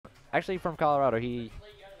actually from Colorado. He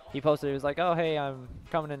posted, he was like, oh, hey, I'm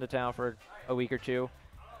coming into town for a week or two,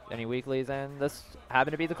 any weeklies, and this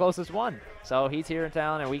happened to be the closest one. So he's here in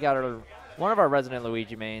town, and we got one of our resident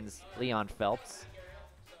Luigi mains, Leone Phelps.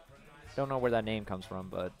 Don't know where that name comes from,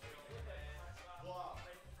 but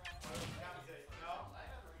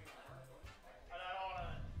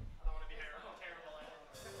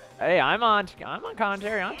hey, I'm on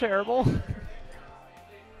commentary. I'm terrible.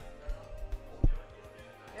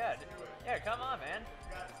 Yeah, come on, man.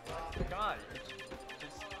 Come on.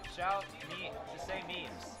 Just shout me. Just say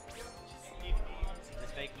memes.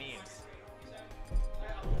 Just make memes.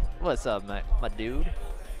 What's up, my dude?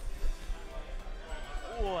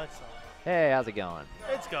 What's up? Hey, how's it going?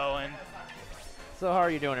 It's going. So how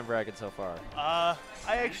are you doing in bracket so far? I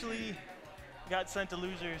actually got sent to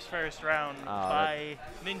losers first round by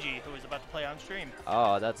Ninjy, who is about to play on stream.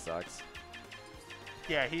 Oh, that sucks.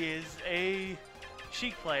 Yeah, he is a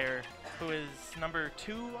Sheik player who is number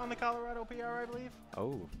 2 on the Colorado PR, I believe.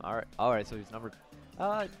 Oh, all right. So he's number.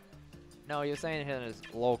 No, you're saying his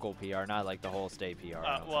local PR, not like the whole state PR.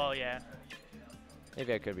 Well, yeah.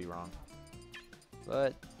 Maybe I could be wrong.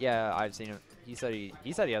 But yeah, I've seen him. He said he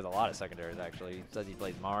has a lot of secondaries actually. He says he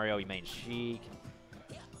plays Mario. He mains Sheik.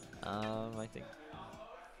 I think.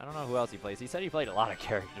 I don't know who else he plays. He said he played a lot of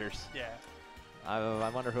characters. Yeah. I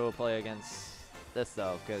wonder who will play against this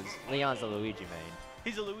though, because Leon's a Luigi main.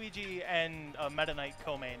 He's a Luigi and a Meta Knight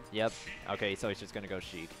co-main. Yep. Okay, so he's just gonna go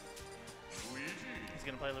Sheik. He's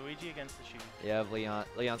gonna play Luigi against the Sheik. Yeah,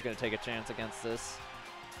 Leon's gonna take a chance against this.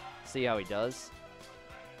 See how he does.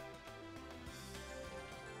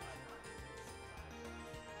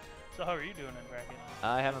 So how are you doing in bracket?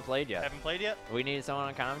 I haven't played yet. Haven't played yet? We needed someone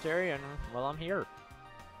on commentary, and well, I'm here.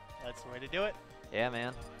 That's the way to do it. Yeah,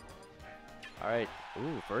 man. All right.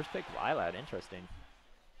 Ooh, first pick Lilat. Interesting.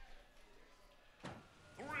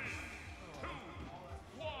 3, 2,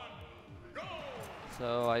 1, go!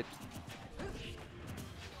 So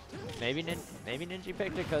maybe Ninja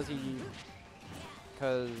picked it because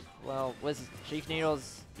well, with Sheik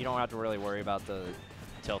Needles, you don't have to really worry about the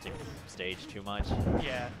tilting stage too much.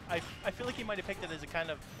 Yeah, I feel like he might have picked it as a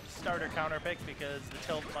kind of starter counter pick because the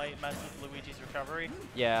tilt might mess with Luigi's recovery.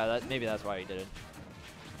 Yeah, maybe that's why he did it.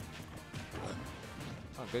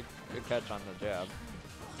 Oh, good catch on the jab.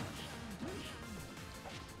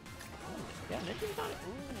 Yeah, Ninja's not.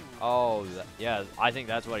 Oh, yeah, I think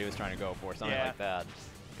that's what he was trying to go for, something like that,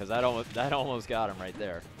 because that almost got him right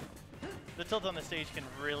there. The tilt on the stage can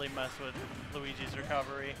really mess with Luigi's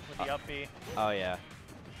recovery with the up B. Oh yeah.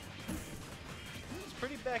 It's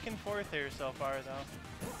pretty back and forth here so far, though.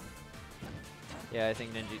 Yeah, I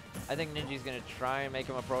think Ninja's gonna try and make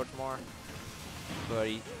him approach more, but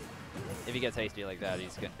if he gets hasty like that,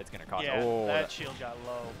 it's gonna cost. Yeah, oh, that shield got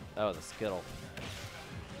low. That was a skittle.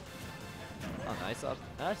 Oh, nice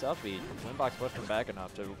up beat. Winbox pushed him back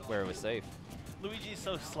enough to where it was safe. Luigi's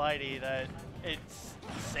so slidey that it's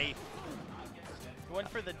safe. He went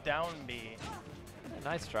for the down B. Yeah,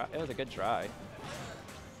 nice try. It was a good try.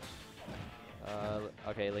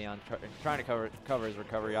 Okay, Leon trying to cover his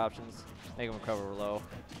recovery options, make him recover low.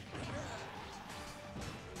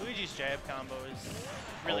 Luigi's jab combo is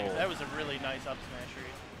really that was a really nice up smash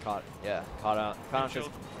read. Caught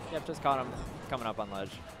him. Just caught him coming up on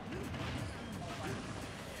ledge.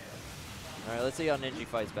 All right, let's see how Ninja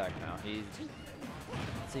fights back now.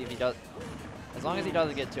 Let's see if he does. As long as he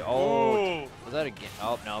doesn't get too. Oh, was that again?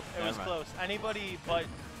 Oh no, it was close. Anybody but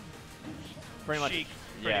Sheik, pretty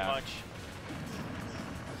much.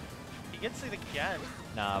 He gets it again.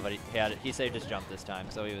 Nah, but he saved his jump this time,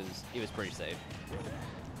 so he was pretty safe.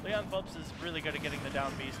 Leone Phelps is really good at getting the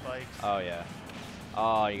down B spikes. Oh yeah.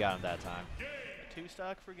 Oh, you got him that time. A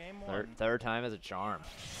 2-stock for game 1. Third time is a charm.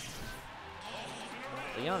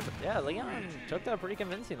 Leon took that pretty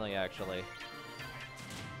convincingly, actually.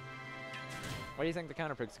 What do you think the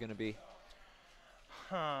counter pick's gonna be?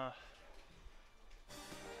 Huh.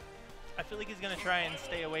 I feel like he's gonna try and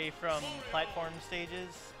stay away from platform stages.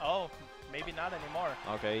 Oh, maybe not anymore.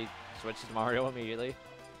 Okay, switches to Mario immediately.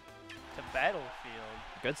 To Battlefield.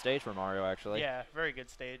 Good stage for Mario, actually. Yeah, very good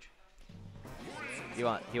stage.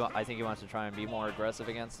 I think he wants to try and be more aggressive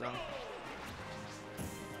against him.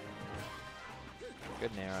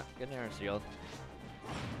 Good Nair and shield.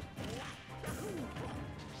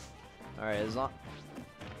 All right, as long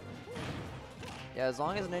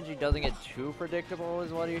as Ninja doesn't get too predictable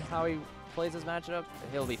is how he plays his matchup,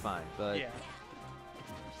 he'll be fine. But yeah.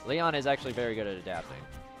 Leon is actually very good at adapting.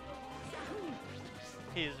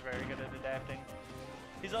 He is very good at adapting.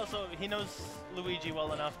 He knows Luigi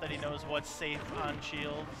well enough that he knows what's safe on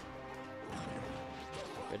shields.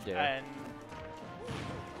 Good dude. And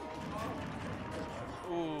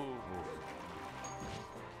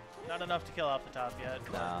Not enough to kill off the top yet.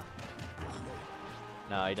 Nah.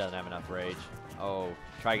 No, he doesn't have enough rage. Oh,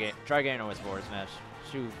 try getting him with forward smash.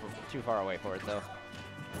 Too far away for it though.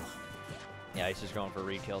 Yeah, he's just going for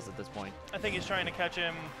read kills at this point. I think he's trying to catch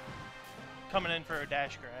him coming in for a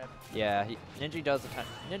dash grab. Yeah, Ninjy does.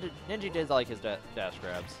 Ninjy did like his dash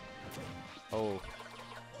grabs. Oh,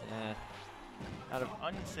 yeah. Out of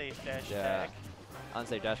Unsafe dash yeah. attack.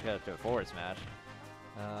 Unsafe dash cut to a forward smash.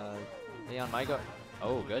 Leon might go.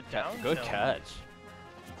 Oh, good Down good tilt. catch.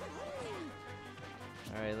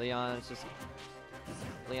 All right, Leon's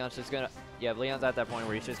just gonna. Yeah, Leon's at that point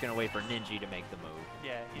where he's just gonna wait for Ninjy to make the move.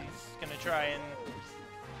 Yeah, he's gonna try and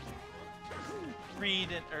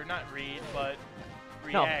read it, or not read, but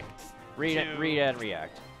react. Read to and react. Read and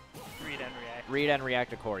react. Read and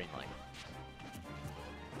react accordingly.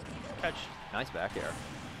 Catch. Nice back air.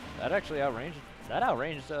 That actually outranged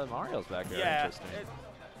Mario's back air. Yeah, Interesting.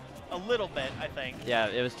 a little bit, I think. Yeah,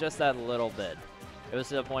 it was just that little bit. It was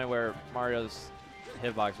to the point where Mario's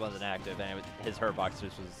hitbox wasn't active and his hurtbox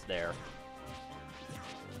just was there.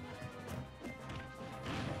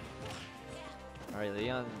 All right,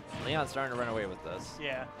 Leon's starting to run away with this.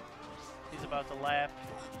 Yeah, he's about to lap.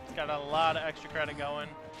 He's got a lot of extra credit going.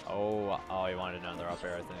 Oh, he wanted another up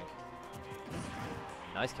air, I think.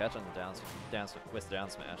 Nice catch on the down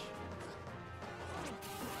smash.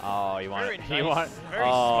 Oh, he wanted. Very smart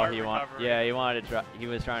recovery. Yeah, he wanted to try. He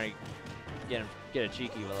was trying to get a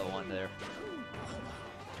cheeky little one there.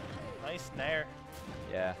 Nice nair.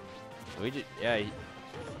 Yeah, Luigi.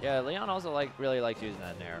 Yeah, Leon also really likes using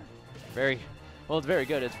that nair. Well, it's very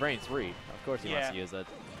good. It's frame 3. Of course he wants to use it.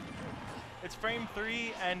 It's frame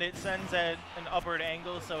 3, and it sends at an upward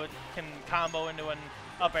angle, so it can combo into an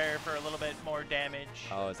up air for a little bit more damage.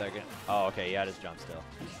 Oh, is that good? Oh, okay. He had his jump still.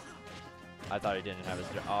 I thought he didn't have his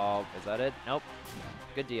jump. Oh, is that it? Nope.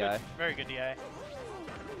 Good DI. Very good DI.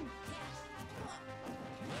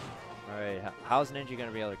 All right. How's Ninja going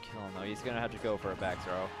to be able to kill him, though? He's going to have to go for a back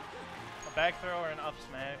throw. A back throw or an up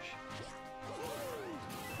smash.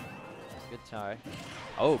 Good tie.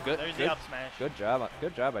 Oh, good. There's the up smash. Good job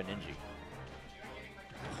by Ninja.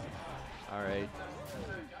 All right.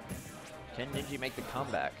 Can Ninja make the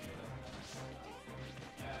comeback?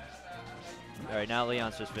 All right, now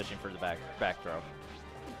Leon's just fishing for the back throw.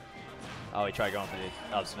 Oh, he tried going for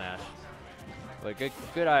the up smash. But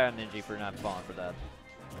good eye on Ninja for not falling for that.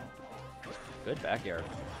 Good back air.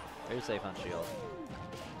 Very safe on shield.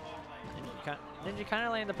 Ninja kind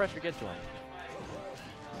of letting the pressure get to him.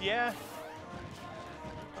 Yeah.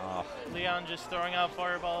 Oh. Leon just throwing out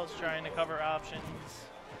fireballs, trying to cover options.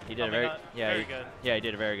 He did very good. Yeah, he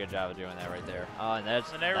did a very good job of doing that right there. Oh, and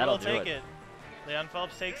the nair that'll will take it. Leon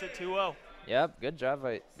Phelps takes it 2-0. Yep, good job.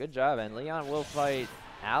 And Leon will fight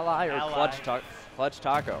Ally or Clutch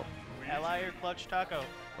Taco. Ally or Clutch Taco.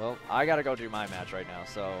 Well, I gotta go do my match right now,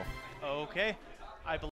 so. Okay. I believe